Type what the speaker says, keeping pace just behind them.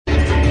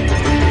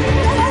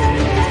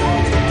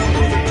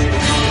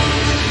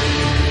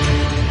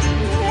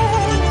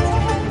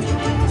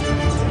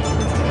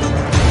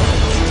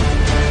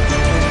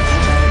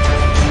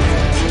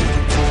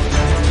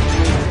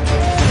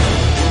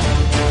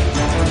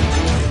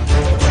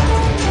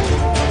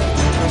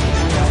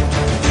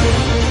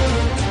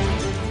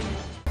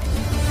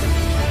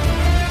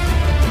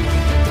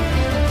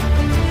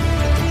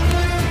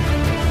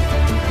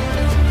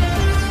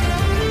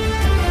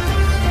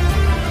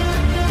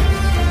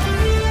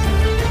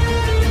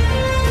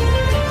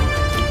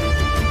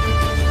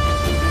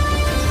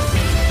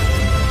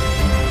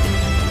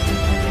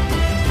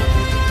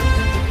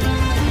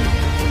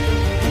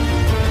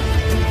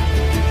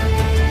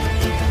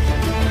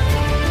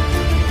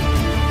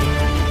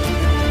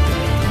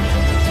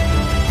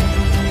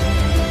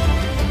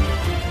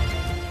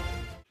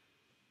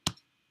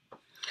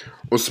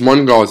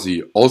Osman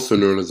Ghazi, also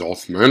known as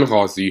Osman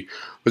Ghazi,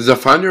 was the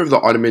founder of the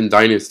Ottoman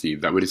dynasty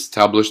that would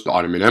establish the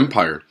Ottoman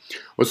Empire.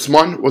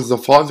 Osman was the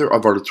father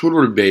of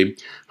Ertuğrul Bey,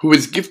 who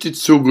was gifted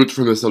Sugut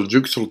from the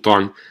Seljuk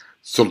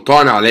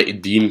Sultan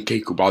Alauddin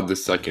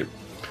Keykubat II.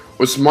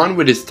 Osman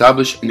would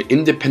establish an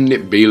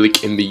independent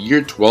beylik in the year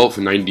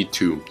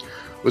 1292.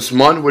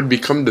 Osman would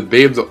become the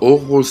bey of the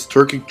Oghuz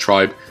Turkic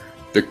tribe,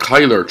 the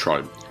Kaylar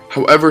tribe.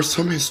 However,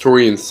 some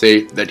historians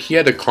say that he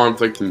had a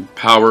conflict in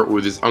power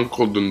with his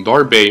uncle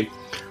Dundar Bey,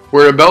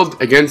 who rebelled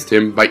against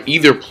him by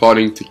either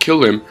plotting to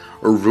kill him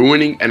or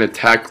ruining an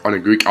attack on a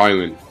Greek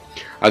island.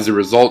 As a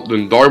result,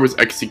 Dundar was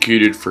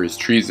executed for his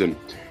treason.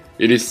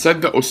 It is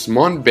said that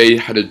Osman Bey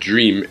had a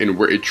dream in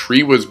where a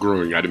tree was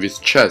growing out of his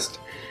chest.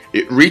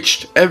 It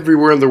reached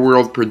everywhere in the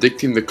world,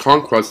 predicting the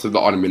conquest of the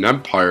Ottoman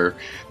Empire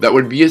that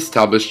would be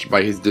established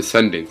by his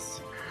descendants.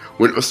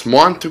 When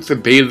Osman took the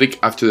beylik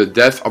after the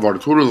death of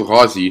Ertuğrul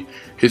Ghazi,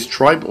 his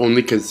tribe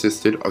only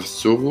consisted of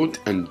Sugut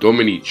and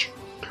Domaniç.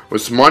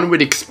 Osman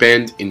would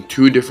expand in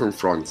two different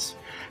fronts.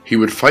 He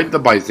would fight the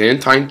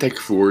Byzantine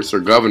Tekfurs or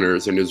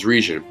governors in his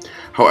region.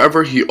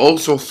 However, he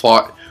also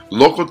fought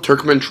local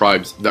Turkmen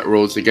tribes that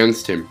rose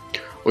against him.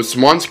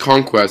 Osman's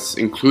conquests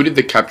included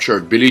the capture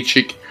of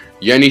Bilecik,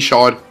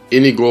 Yenişehir,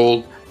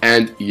 İnegöl,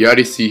 and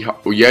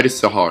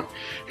Yarısihar.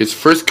 His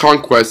first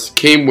conquests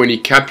came when he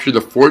captured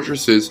the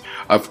fortresses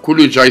of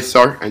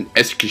Kulucahisar and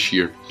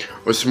Eskişehir.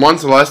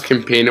 Osman's last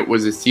campaign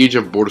was the siege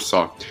of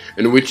Bursa,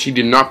 in which he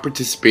did not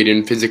participate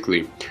in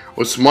physically.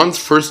 Osman's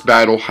first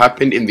battle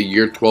happened in the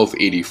year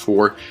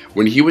 1284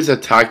 when he was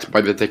attacked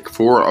by the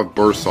Tekfur of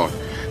Bursa.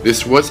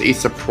 This was a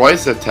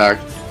surprise attack,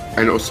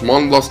 and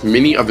Osman lost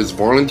many of his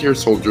volunteer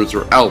soldiers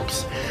or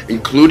Alps,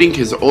 including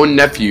his own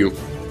nephew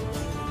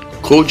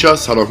Koca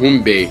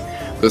Sarahum Bey,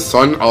 the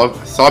son of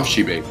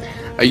Savshi Bey.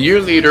 A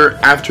year later,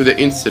 after the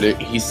incident,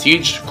 he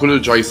sieged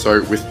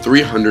Kulucahisar with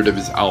 300 of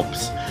his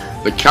Alps.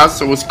 The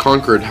castle was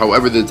conquered,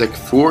 however the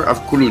Tekfur of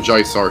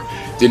Kulucahisar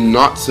did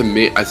not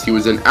submit as he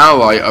was an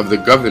ally of the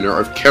governor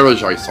of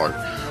Karacahisar.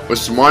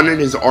 Osman and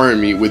his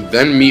army would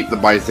then meet the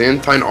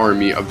Byzantine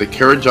army of the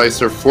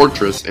Karacahisar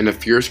fortress in a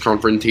fierce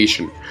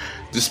confrontation.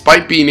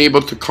 Despite being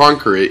able to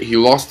conquer it, he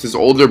lost his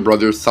older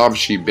brother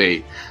Savshi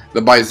Bey.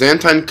 The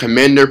Byzantine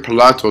commander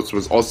Pilatos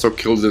was also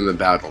killed in the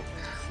battle.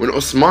 When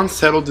Osman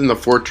settled in the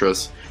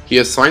fortress, he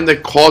assigned a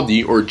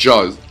Qadi or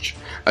judge,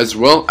 as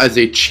well as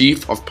a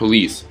chief of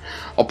police.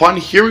 Upon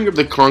hearing of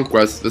the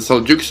conquest, the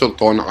Seljuk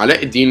Sultan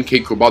Alauddin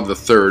Keykubat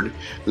III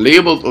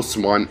labeled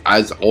Osman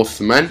as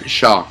Othman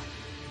Shah.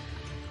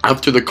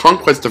 After the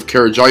conquest of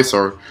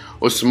Karacahisar,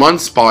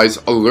 Osman's spies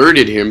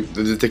alerted him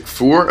that the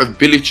Tekfur of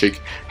Bilecik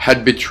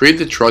had betrayed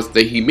the trust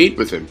that he made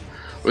with him.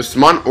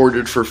 Osman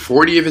ordered for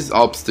 40 of his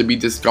Alps to be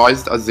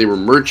disguised as they were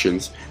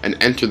merchants and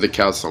enter the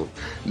castle.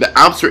 The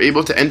Alps were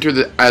able to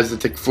enter as the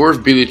Tekfur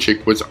of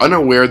Bilecik was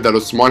unaware that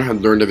Osman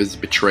had learned of his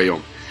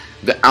betrayal.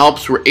 The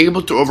Alps were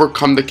able to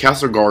overcome the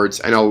castle guards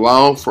and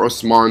allow for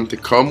Osman to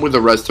come with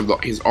the rest of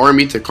his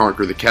army to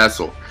conquer the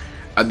castle.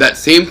 At that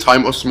same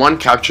time, Osman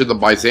captured the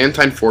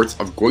Byzantine forts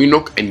of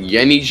Goynok and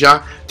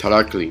Yenija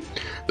Tarakli.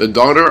 The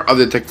daughter of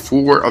the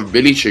Tekfur of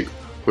Bilecik,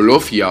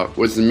 Hulofia,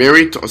 was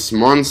married to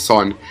Osman's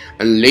son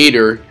and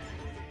later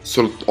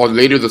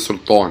the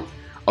Sultan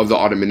of the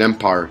Ottoman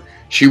Empire.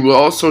 She will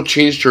also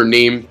changed her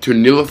name to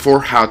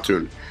Nilüfer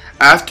Hatun.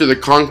 After the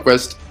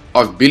conquest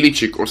of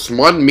Bilecik,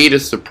 Osman made a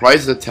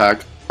surprise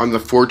attack on the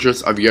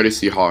fortress of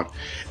Yarısihar,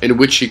 in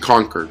which he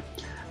conquered.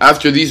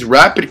 After these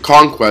rapid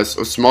conquests,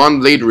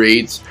 Osman laid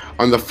raids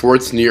on the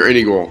forts near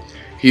Inegöl.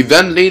 He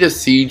then laid a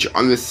siege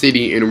on the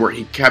city in where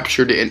he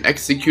captured it and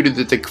executed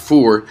the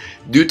Tekfur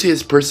due to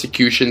his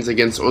persecutions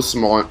against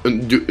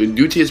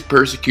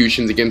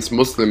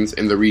Muslims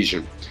in the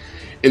region.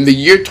 In the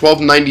year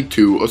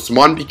 1292,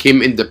 Osman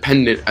became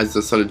independent as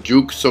the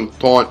Seljuk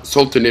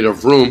Sultanate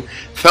of Rome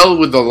fell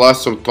with the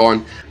last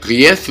Sultan,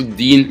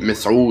 Ghiyathuddin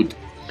Mas'ud.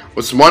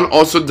 Osman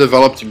also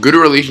developed good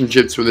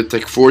relationships with the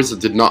Tekfurs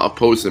that did not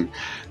oppose him.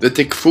 The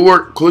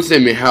Tekfur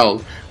Koze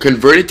Mihal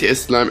converted to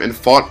Islam and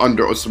fought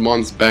under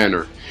Osman's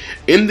banner.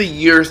 In the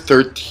year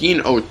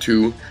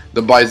 1302,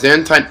 the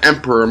Byzantine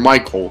Emperor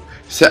Michael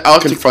set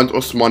out to confront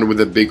Osman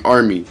with a big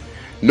army.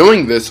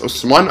 Knowing this,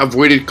 Osman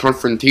avoided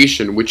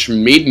confrontation, which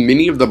made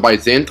many of the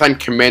Byzantine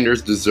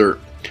commanders desert.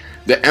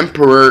 The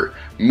emperor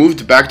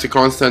moved back to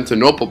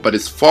Constantinople, but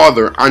his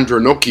father,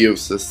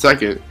 Andronokios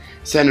II,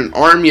 sent an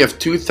army of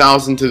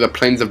 2,000 to the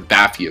plains of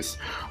Baphius.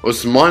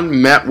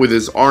 Osman met with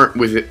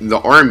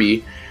the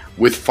army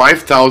with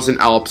 5,000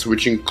 Alps,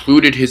 which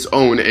included his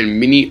own and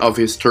many of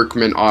his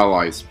Turkmen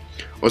allies.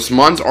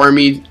 Osman's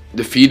army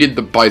defeated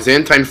the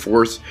Byzantine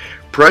force,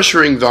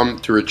 pressuring them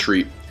to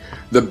retreat.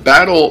 The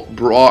battle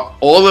brought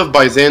all of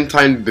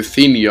Byzantine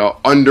Bithynia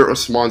under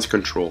Osman's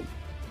control.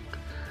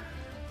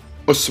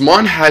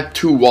 Osman had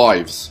two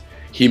wives.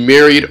 He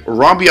married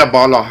Rabia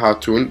Bala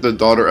Hatun, the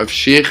daughter of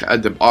Sheikh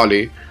Adib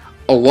Ali,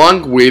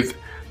 along with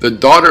the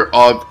daughter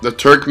of the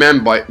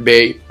Turkmen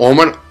Bey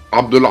Omar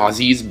Abdul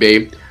Aziz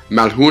Bey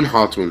Malhun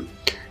Hatun.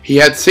 He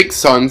had 6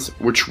 sons,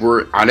 which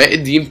were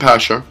Alauddin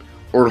Pasha,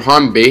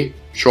 Orhan Bey,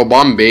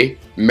 Shoban Bey,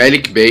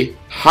 Malik Bey,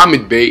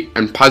 Hamid Bey,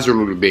 and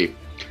Pazarul Bey.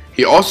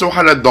 He also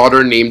had a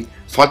daughter named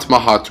Fatma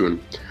Hatun.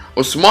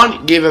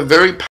 Osman gave a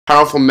very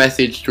powerful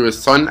message to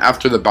his son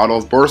after the Battle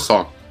of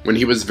Bursa when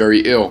he was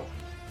very ill.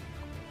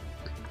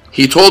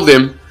 He told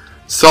him,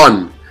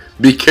 "Son,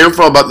 be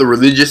careful about the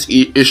religious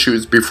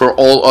issues before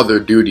all other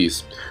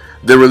duties.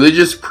 The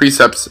religious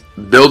precepts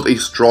build a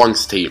strong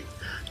state.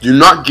 Do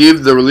not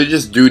give the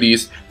religious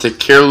duties to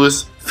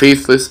careless,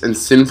 faithless, and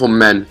sinful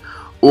men,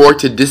 or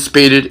to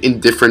dissipated,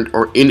 indifferent,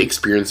 or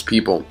inexperienced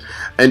people.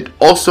 And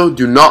also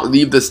do not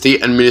leave the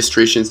state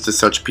administrations to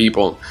such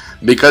people,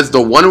 because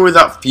the one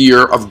without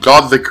fear of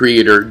God the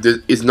Creator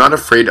is not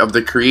afraid of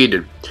the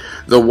created.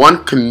 The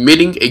one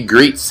committing a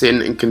great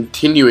sin and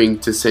continuing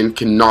to sin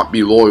cannot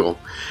be loyal.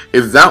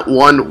 If that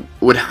one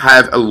would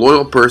have a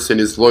loyal person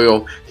is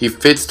loyal, he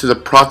fits to the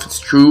Prophet's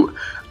true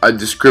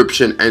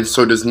description and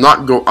so does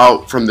not go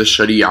out from the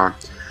Sharia.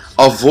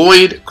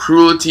 Avoid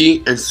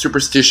cruelty and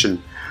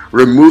superstition.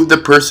 Remove the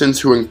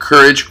persons who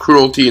encourage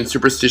cruelty and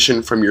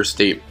superstition from your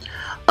state.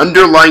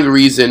 Underlying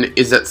reason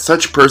is that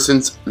such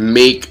persons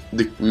may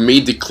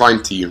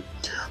decline to you.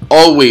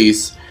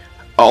 Always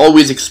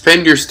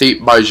expand your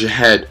state by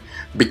jihad,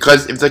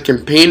 because if the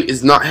campaign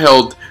is not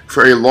held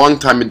for a long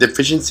time, a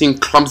deficiency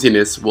and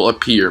clumsiness will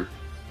appear.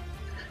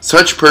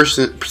 Such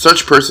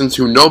persons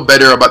who know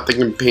better about the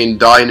campaign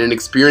die and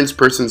inexperienced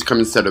persons come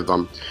instead of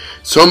them.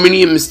 So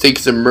many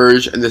mistakes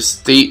emerge and the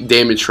state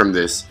damage from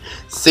this.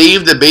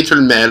 Save the Beit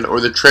al-Mal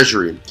or the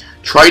treasury.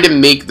 Try to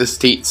make the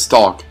state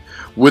stock.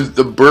 Would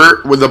the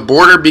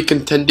border be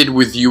contented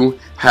with you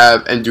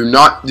have, and do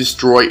not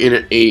destroy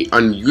in an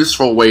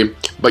unuseful way,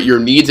 but your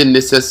needs and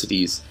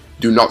necessities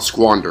do not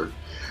squander.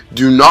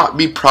 Do not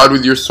be proud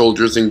with your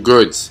soldiers and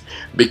goods,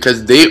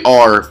 because they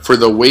are for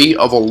the way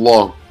of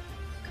Allah.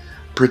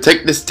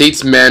 Protect the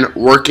statesmen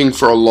working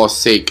for Allah's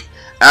sake.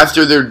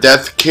 After their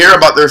death, care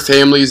about their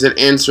families and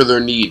answer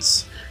their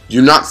needs.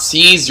 Do not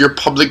seize your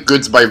public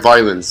goods by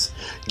violence.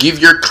 Give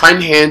your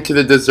kind hand to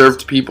the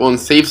deserved people and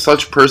save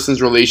such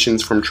persons'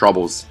 relations from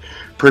troubles.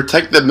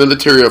 Protect the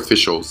military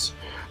officials.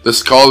 The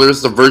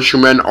scholars, the virtue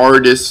men,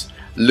 artists,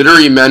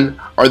 literary men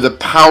are the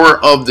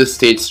power of the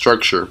state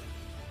structure.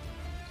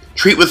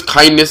 Treat with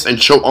kindness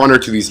and show honor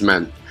to these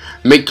men.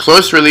 Make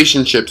close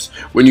relationships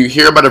when you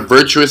hear about a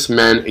virtuous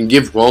man and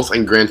give wealth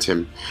and grant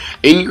him.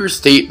 In your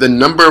state, the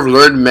number of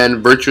learned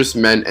men, virtuous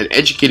men, and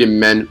educated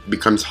men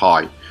becomes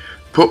high.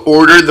 Put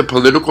order the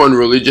political and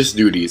religious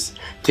duties.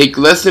 Take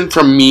lesson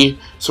from me,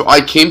 so I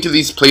came to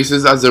these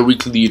places as a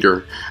weak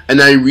leader, and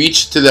I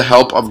reached to the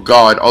help of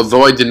God,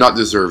 although I did not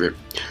deserve it.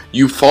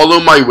 You follow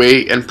my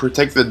way and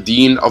protect the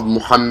deen of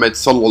Muhammad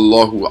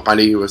sallallahu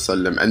alaihi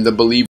wasallam and the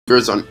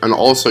believers and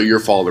also your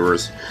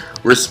followers.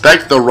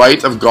 Respect the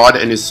right of God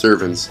and His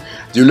servants.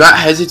 Do not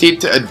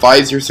hesitate to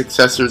advise your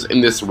successors in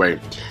this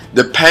way.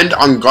 Depend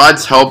on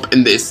God's help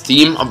in the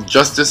esteem of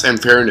justice and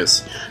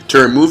fairness, to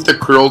remove the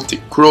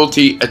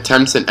cruelty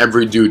attempts in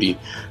every duty.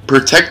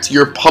 Protect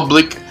your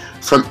public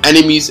from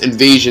enemies,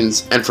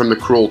 invasions, and from the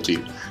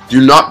cruelty.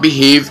 Do not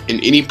behave in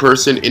any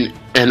person in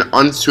an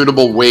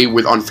unsuitable way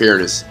with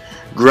unfairness.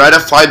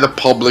 Gratify the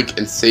public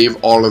and save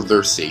all of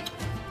their sake.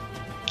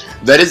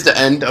 That is the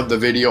end of the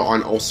video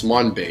on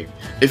Osman Bey.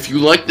 If you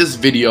like this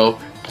video,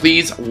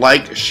 please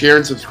like, share,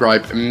 and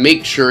subscribe, and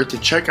make sure to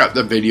check out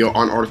the video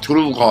on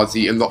Kurulus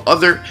Ghazi and the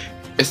other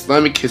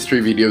Islamic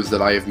history videos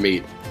that I have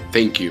made.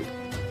 Thank you.